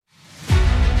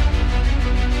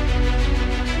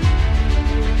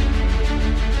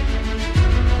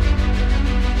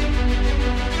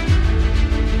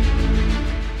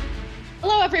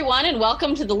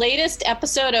welcome to the latest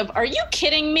episode of Are You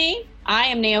Kidding Me? I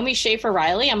am Naomi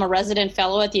Schaefer-Riley. I'm a resident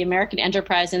fellow at the American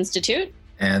Enterprise Institute.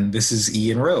 And this is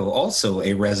Ian Rowe, also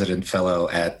a resident fellow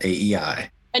at AEI.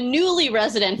 A newly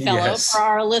resident fellow Yes. for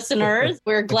our listeners.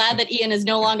 We're glad that Ian is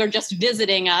no longer just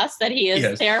visiting us, that he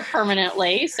is there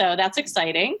permanently. So that's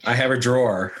exciting. I have a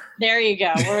drawer. There you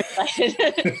go. We're excited.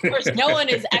 Of course, no one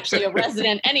is actually a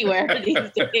resident anywhere these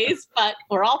days, but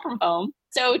we're all from home.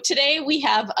 So today we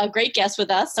have a great guest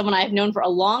with us, someone I've known for a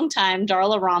long time,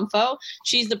 Darla Romfo.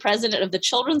 She's the president of the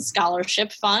Children's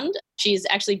Scholarship Fund. She's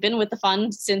actually been with the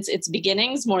fund since its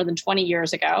beginnings more than 20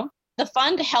 years ago. The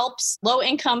fund helps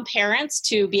low-income parents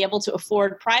to be able to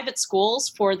afford private schools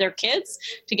for their kids,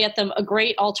 to get them a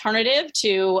great alternative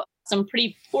to some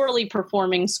pretty poorly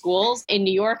performing schools in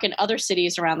New York and other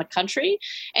cities around the country.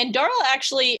 And Darla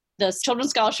actually, the Children's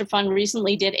Scholarship Fund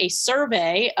recently did a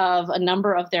survey of a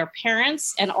number of their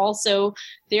parents and also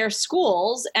their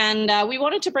schools. And we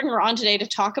wanted to bring her on today to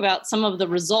talk about some of the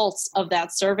results of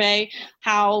that survey,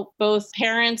 how both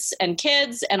parents and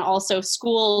kids and also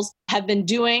schools have been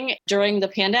doing during the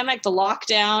pandemic, the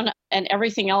lockdown, and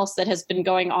everything else that has been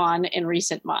going on in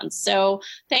recent months. So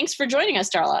thanks for joining us,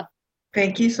 Darla.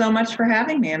 Thank you so much for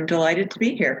having me. I'm delighted to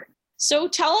be here. So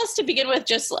tell us, to begin with,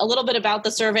 just a little bit about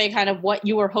the survey, kind of what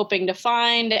you were hoping to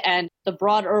find and the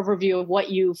broad overview of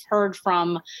what you've heard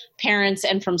from parents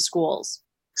and from schools.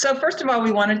 So first of all,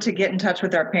 we wanted to get in touch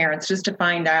with our parents just to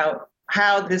find out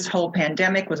how this whole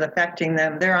pandemic was affecting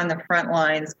them. They're on the front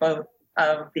lines, both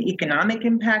of the economic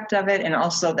impact of it and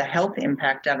also the health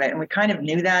impact of it. And we kind of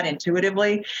knew that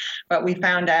intuitively, but we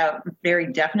found out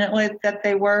very definitely that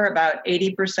they were. About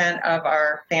 80% of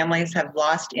our families have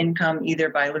lost income either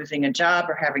by losing a job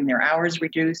or having their hours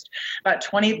reduced. About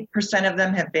 20% of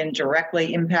them have been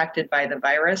directly impacted by the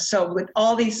virus. So with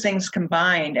all these things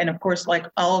combined, and of course, like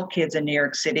all kids in New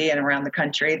York City and around the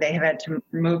country, they have had to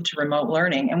move to remote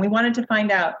learning. And we wanted to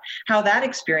find out how that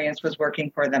experience was working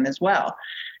for them as well.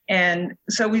 And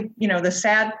so the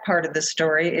sad part of the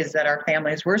story is that our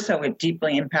families were so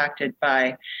deeply impacted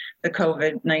by the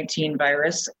COVID-19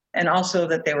 virus, and also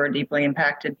that they were deeply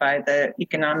impacted by the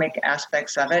economic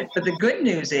aspects of it. But the good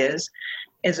news is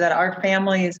that our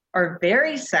families are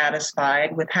very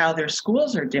satisfied with how their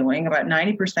schools are doing. About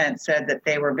 90% said that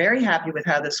they were very happy with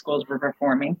how the schools were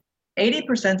performing.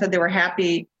 80% said they were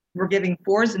happy. We're giving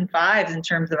 4s and 5s in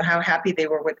terms of how happy they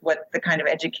were with what the kind of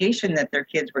education that their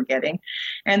kids were getting.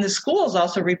 And the schools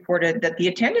also reported that the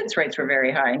attendance rates were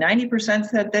very high. 90%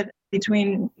 said that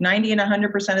between 90 and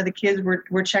 100% of the kids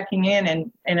were checking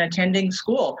in and attending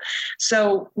school.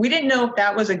 So we didn't know if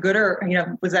that was a good or,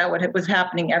 was that what was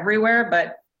happening everywhere?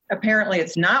 But apparently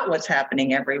it's not what's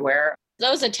happening everywhere.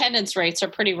 Those attendance rates are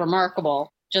pretty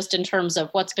remarkable, just in terms of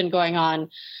what's been going on,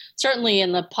 certainly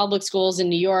in the public schools in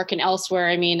New York and elsewhere.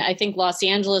 I mean, I think Los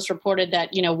Angeles reported that,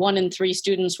 1 in 3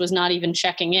 students was not even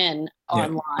checking in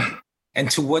online. And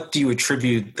to what do you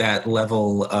attribute that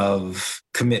level of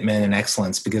commitment and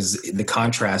excellence? Because the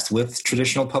contrast with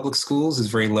traditional public schools is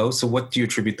very low. So what do you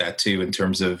attribute that to in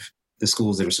terms of the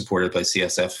schools that are supported by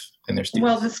CSF and their students?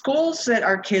 Well, the schools that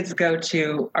our kids go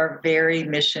to are very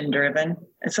mission driven.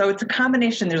 And so it's a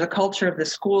combination. There's a culture of the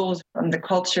schools and the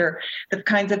culture, the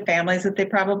kinds of families that they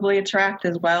probably attract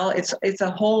as well. It's a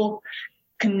whole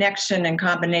connection and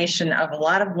combination of a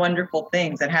lot of wonderful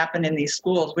things that happen in these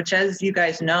schools, which, as you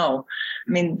guys know,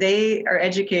 I mean, they are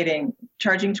charging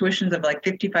tuitions of like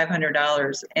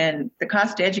 $5,500, and the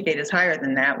cost to educate is higher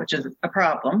than that, which is a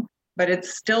problem. But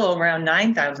it's still around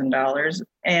 $9,000,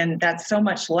 and that's so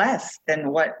much less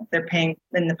than what they're paying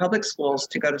in the public schools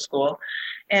to go to school.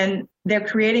 And they're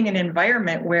creating an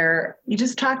environment where you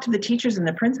just talk to the teachers and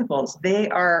the principals. They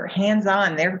are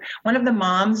hands-on. One of the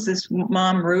moms, this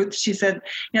mom, Ruth, she said,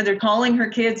 they're calling her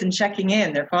kids and checking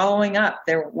in. They're following up.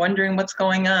 They're wondering what's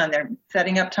going on. They're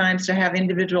setting up times to have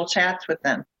individual chats with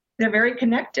them. They're very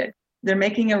connected. They're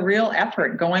making a real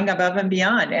effort, going above and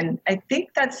beyond. And I think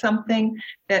that's something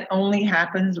that only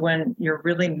happens when you're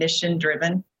really mission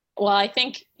driven. Well, I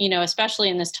think, especially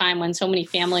in this time when so many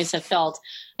families have felt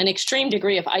an extreme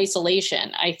degree of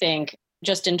isolation, I think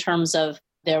just in terms of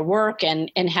their work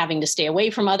and having to stay away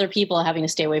from other people, having to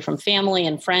stay away from family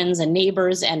and friends and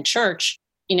neighbors and church,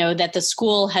 that the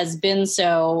school has been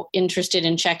so interested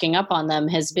in checking up on them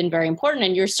has been very important.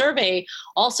 And your survey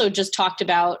also just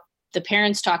the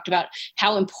parents talked about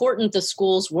how important the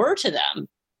schools were to them.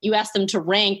 You asked them to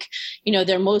rank,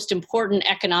 their most important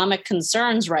economic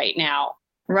concerns right now.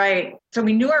 Right. So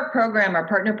we knew our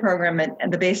partner program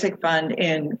and the Basic Fund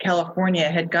in California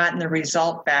had gotten the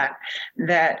result back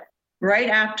that right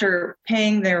after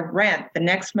paying their rent, the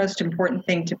next most important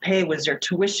thing to pay was their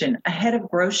tuition ahead of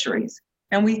groceries.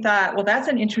 And we thought, well, that's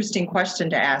an interesting question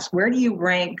to ask. Where do you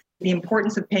rank the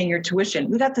importance of paying your tuition?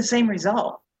 We got the same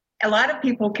result. A lot of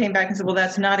people came back and said, well,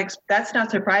 that's not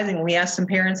surprising. We asked some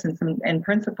parents and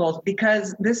principals,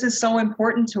 because this is so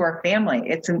important to our family.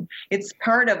 It's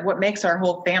part of what makes our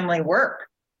whole family work.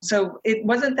 So it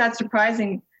wasn't that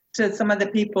surprising to some of the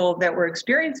people that were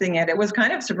experiencing it. It was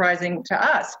kind of surprising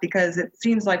to us, because it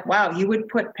seems like, wow, you would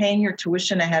put paying your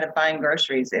tuition ahead of buying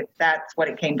groceries if that's what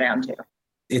it came down to.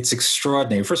 It's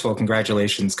extraordinary. First of all,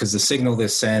 congratulations, because the signal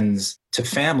this sends to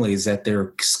families that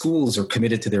their schools are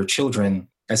committed to their children.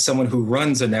 As someone who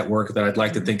runs a network that I'd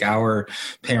like to think our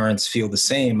parents feel the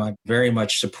same, I very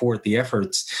much support the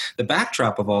efforts. The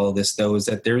backdrop of all of this, though, is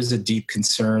that there is a deep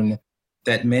concern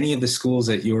that many of the schools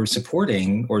that you're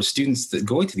supporting, or students that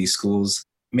go to these schools,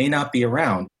 may not be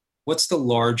around. What's the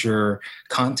larger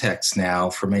context now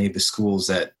for many of the schools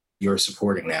that you're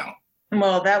supporting now?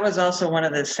 Well, that was also one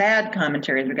of the sad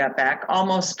commentaries we got back.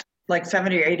 Almost like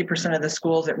 70 or 80% of the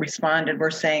schools that responded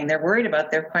were saying they're worried about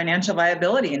their financial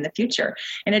viability in the future.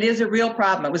 And it is a real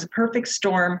problem. It was a perfect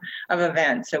storm of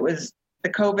events. It was the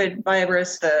COVID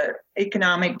virus, the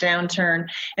economic downturn,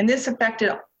 and this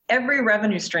affected every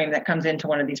revenue stream that comes into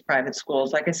one of these private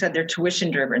schools. Like I said, they're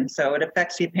tuition driven, so it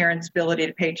affects the parents' ability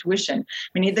to pay tuition.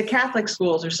 Many of the Catholic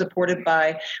schools are supported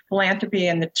by philanthropy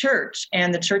and the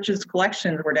church's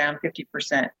collections were down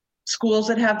 50%. Schools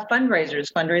that have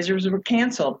fundraisers were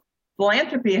canceled.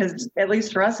 Philanthropy has, at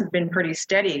least for us, has been pretty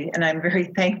steady, and I'm very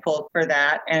thankful for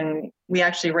that. And we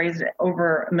actually raised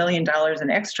over $1 million in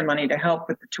extra money to help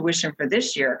with the tuition for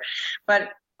this year. But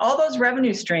all those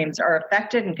revenue streams are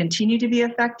affected and continue to be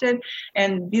affected,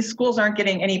 and these schools aren't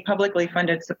getting any publicly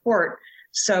funded support.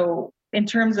 So in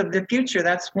terms of the future,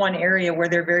 that's one area where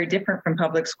they're very different from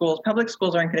public schools. Public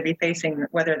schools aren't going to be facing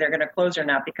whether they're going to close or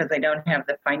not because they don't have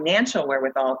the financial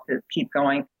wherewithal to keep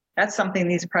going. That's something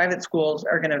these private schools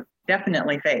are going to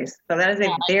definitely face. So that is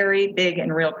a very big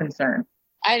and real concern.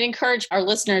 I'd encourage our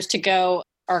listeners to go.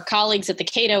 Our colleagues at the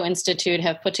Cato Institute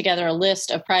have put together a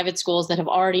list of private schools that have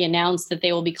already announced that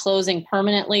they will be closing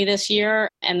permanently this year.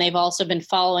 And they've also been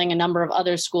following a number of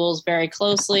other schools very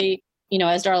closely. You know,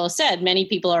 as Darla said, many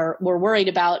people were worried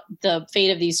about the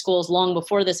fate of these schools long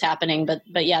before this happening. But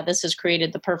yeah, this has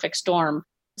created the perfect storm.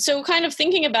 So kind of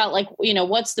thinking about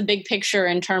what's the big picture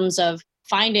in terms of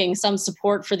finding some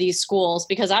support for these schools?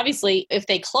 Because obviously if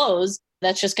they close,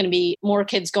 that's just going to be more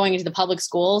kids going into the public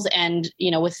schools. And,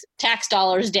 with tax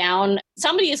dollars down,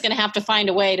 somebody is going to have to find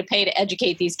a way to pay to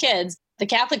educate these kids. The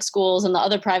Catholic schools and the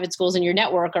other private schools in your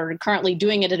network are currently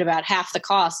doing it at about half the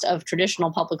cost of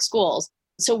traditional public schools.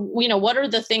 So, what are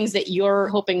the things that you're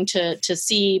hoping to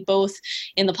see both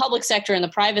in the public sector and the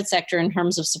private sector in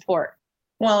terms of support?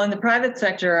 Well, in the private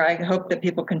sector, I hope that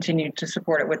people continue to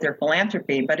support it with their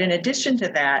philanthropy. But in addition to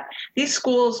that, these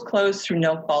schools close through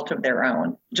no fault of their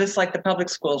own, just like the public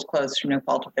schools close through no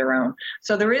fault of their own.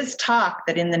 So there is talk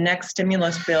that in the next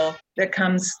stimulus bill that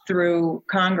comes through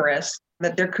Congress,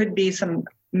 that there could be some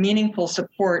meaningful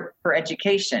support for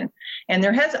education. And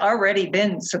there has already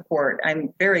been support.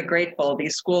 I'm very grateful.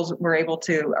 These schools were able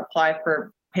to apply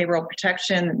for payroll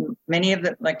protection. Many of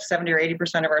the, like 70 or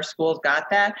 80% of our schools got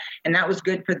that, and that was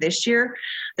good for this year.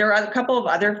 There are a couple of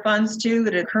other funds too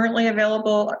that are currently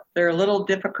available. They're a little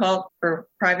difficult for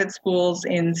private schools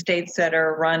in states that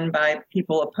are run by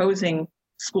people opposing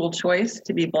school choice,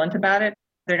 to be blunt about it.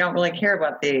 They don't really care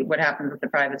about what happens with the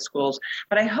private schools.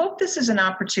 But I hope this is an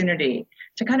opportunity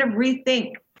to kind of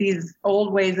rethink these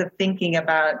old ways of thinking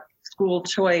about school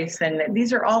choice. And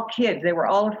these are all kids. They were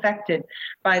all affected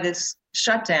by this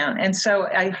shutdown. And so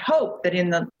I hope that in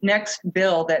the next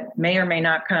bill that may or may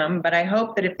not come, but I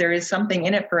hope that if there is something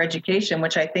in it for education,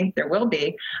 which I think there will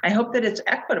be, I hope that it's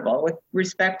equitable with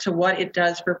respect to what it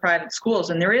does for private schools.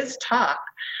 And there is talk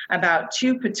about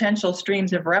two potential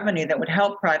streams of revenue that would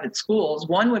help private schools.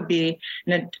 One would be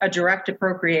a direct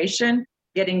appropriation,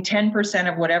 getting 10%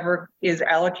 of whatever is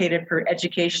allocated for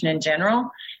education in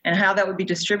general, and how that would be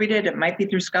distributed. It might be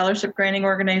through scholarship granting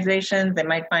organizations. They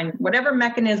might find whatever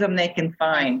mechanism they can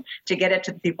find to get it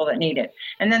to the people that need it.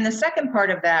 And then the second part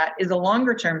of that is a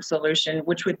longer term solution,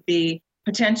 which would be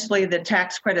potentially the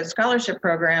tax credit scholarship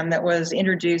program that was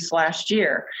introduced last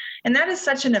year. And that is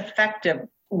such an effective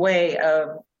way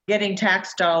of getting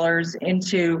tax dollars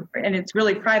into, and it's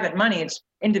really private money, it's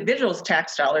individuals'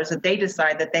 tax dollars that they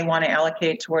decide that they want to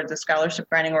allocate towards a scholarship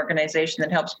granting organization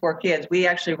that helps poor kids. We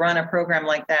actually run a program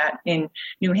like that in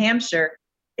New Hampshire.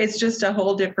 It's just a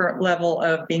whole different level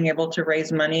of being able to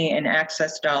raise money and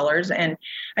access dollars. And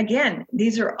again,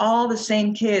 these are all the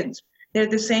same kids They're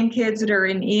the same kids that are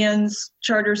in Ian's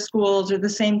charter schools, or the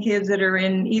same kids that are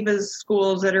in Eva's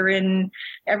schools, that are in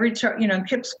every,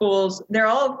 KIPP schools. They're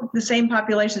all the same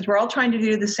populations. We're all trying to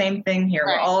do the same thing here.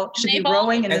 Right. We're all should be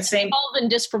rowing in the same. They've all been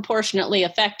disproportionately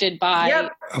affected by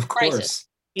Of crisis. course.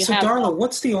 So Darla,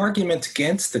 what's the argument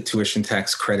against the tuition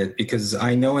tax credit? Because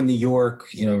I know in New York,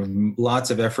 lots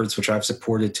of efforts which I've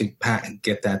supported to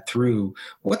get that through.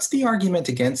 What's the argument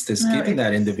against this, given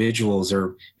that individuals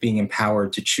are being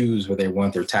empowered to choose where they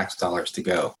want their tax dollars to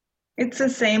go? It's the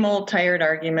same old tired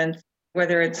argument,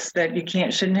 whether it's that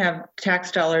you shouldn't have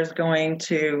tax dollars going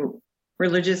to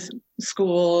religious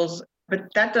schools. But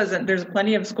there's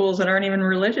plenty of schools that aren't even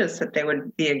religious that they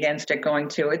would be against it going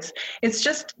to. It's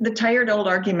just the tired old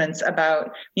arguments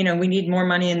about, we need more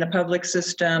money in the public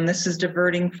system. This is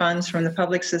diverting funds from the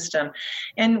public system.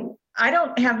 And I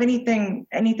don't have anything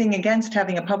against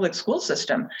having a public school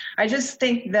system. I just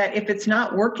think that if it's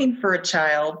not working for a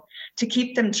child, to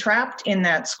keep them trapped in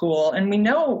that school, and we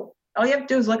know all you have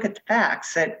to do is look at the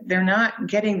facts that they're not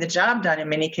getting the job done in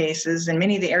many cases, in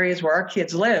many of the areas where our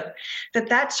kids live,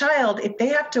 that child, if they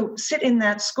have to sit in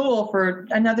that school for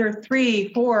another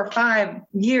 3, 4, 5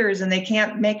 years and they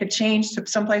can't make a change to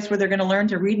someplace where they're going to learn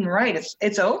to read and write,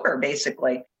 it's over,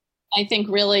 basically. I think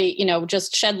really,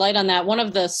 just shed light on that. One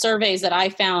of the surveys that I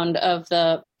found of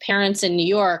the parents in New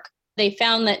York, they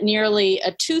found that nearly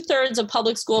 2/3 of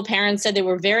public school parents said they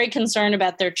were very concerned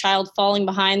about their child falling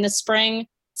behind this spring.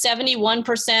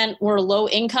 71% were low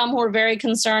income who were very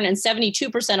concerned, and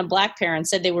 72% of Black parents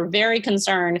said they were very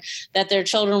concerned that their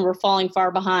children were falling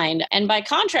far behind. And by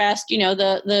contrast,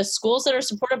 the schools that are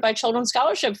supported by Children's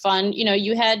Scholarship Fund,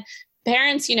 you had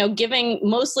parents, giving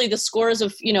mostly the scores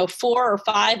of, 4 or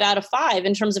 5 out of 5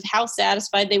 in terms of how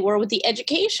satisfied they were with the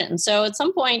education. So at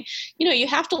some point, you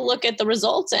have to look at the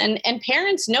results, and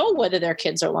parents know whether their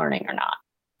kids are learning or not.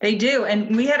 They do.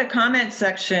 And we had a comment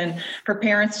section for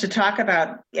parents to talk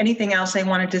about anything else they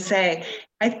wanted to say.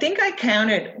 I think I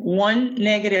counted one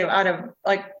negative out of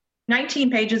 19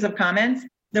 pages of comments.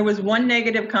 There was one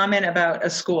negative comment about a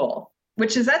school,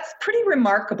 that's pretty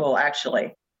remarkable,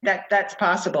 actually, that's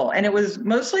possible. And it was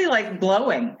mostly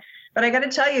glowing. But I got to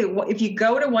tell you, if you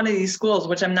go to one of these schools,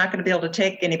 which I'm not going to be able to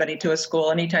take anybody to a school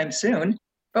anytime soon,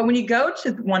 but when you go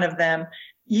to one of them,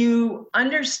 you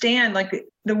understand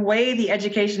the way the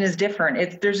education is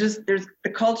different. There's the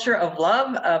culture of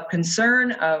love, of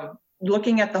concern, of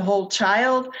looking at the whole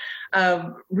child,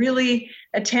 of really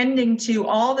attending to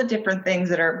all the different things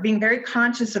that are being very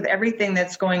conscious of everything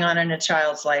that's going on in a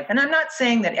child's life. And I'm not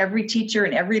saying that every teacher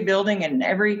in every building and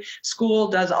every school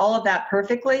does all of that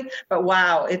perfectly, but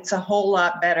wow, it's a whole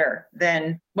lot better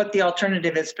than what the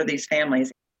alternative is for these families.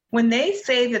 When they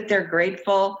say that they're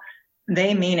grateful,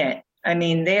 they mean it. I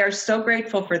mean, they are so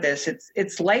grateful for this.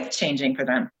 It's life-changing for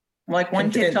them. Like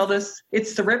one kid told us,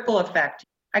 it's the ripple effect.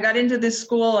 I got into this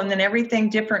school and then everything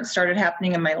different started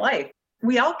happening in my life.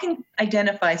 We all can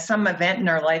identify some event in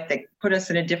our life that put us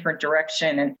in a different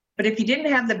direction. But if you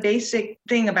didn't have the basic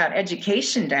thing about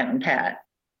education down pat,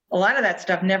 a lot of that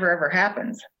stuff never ever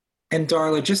happens. And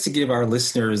Darla, just to give our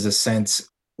listeners a sense,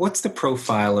 what's the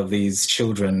profile of these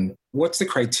children? What's the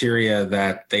criteria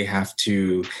that they have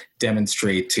to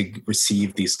demonstrate to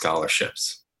receive these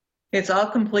scholarships? It's all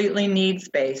completely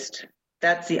needs-based.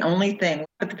 That's the only thing.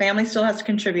 But the family still has to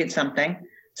contribute something.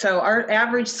 So our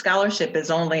average scholarship is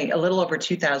only a little over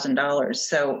 $2,000.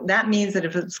 So that means that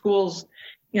if the schools,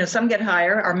 some get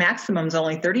higher, our maximum is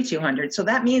only $3,200. So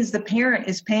that means the parent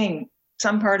is paying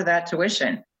some part of that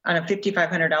tuition on a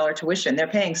 $5,500 tuition. They're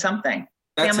paying something.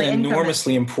 That's an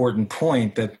enormously important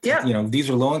point that, these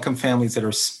are low-income families that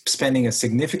are spending a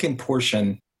significant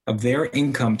portion of their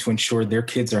income to ensure their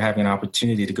kids are having an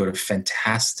opportunity to go to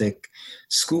fantastic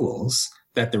schools,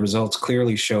 that the results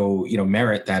clearly show,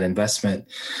 merit that investment.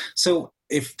 So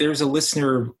if there's a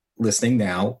listener listening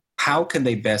now, how can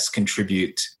they best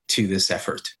contribute to this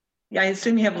effort? Yeah, I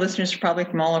assume you have listeners probably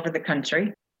from all over the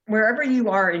country. Wherever you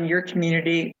are in your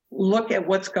community, look at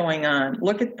what's going on.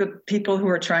 Look at the people who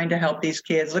are trying to help these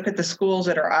kids. Look at the schools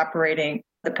that are operating,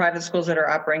 the private schools that are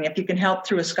operating. If you can help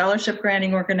through a scholarship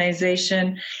granting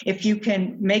organization, if you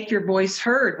can make your voice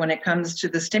heard when it comes to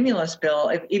the stimulus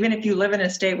bill, even if you live in a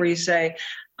state where you say,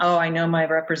 oh, I know my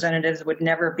representatives would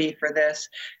never be for this.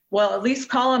 Well, at least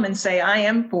call them and say, I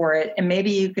am for it. And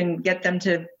maybe you can get them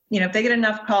to, if they get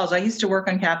enough calls. I used to work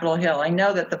on Capitol Hill. I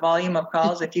know that the volume of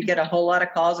calls, if you get a whole lot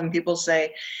of calls and people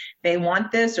say they want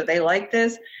this or they like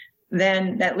this,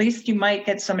 then at least you might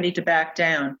get somebody to back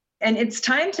down. And it's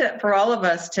time for all of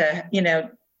us to,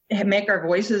 make our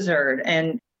voices heard.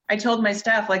 And I told my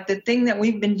staff, the thing that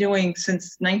we've been doing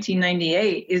since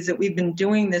 1998 is that we've been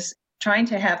doing this trying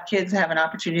to have kids have an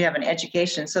opportunity to have an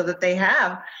education so that they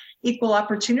have equal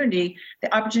opportunity,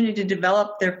 the opportunity to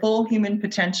develop their full human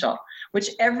potential, which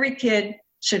every kid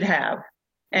should have.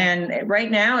 And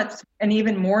right now, it's an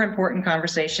even more important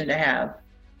conversation to have.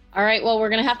 All right. Well, we're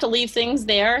going to have to leave things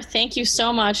there. Thank you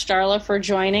so much, Darla, for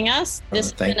joining us.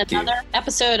 This has been another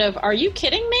episode of Are You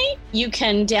Kidding Me? You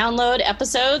can download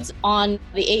episodes on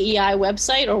the AEI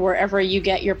website or wherever you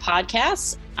get your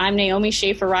podcasts. I'm Naomi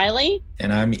Schaefer-Riley.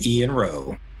 And I'm Ian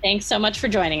Rowe. Thanks so much for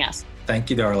joining us. Thank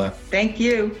you, Darla. Thank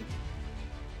you.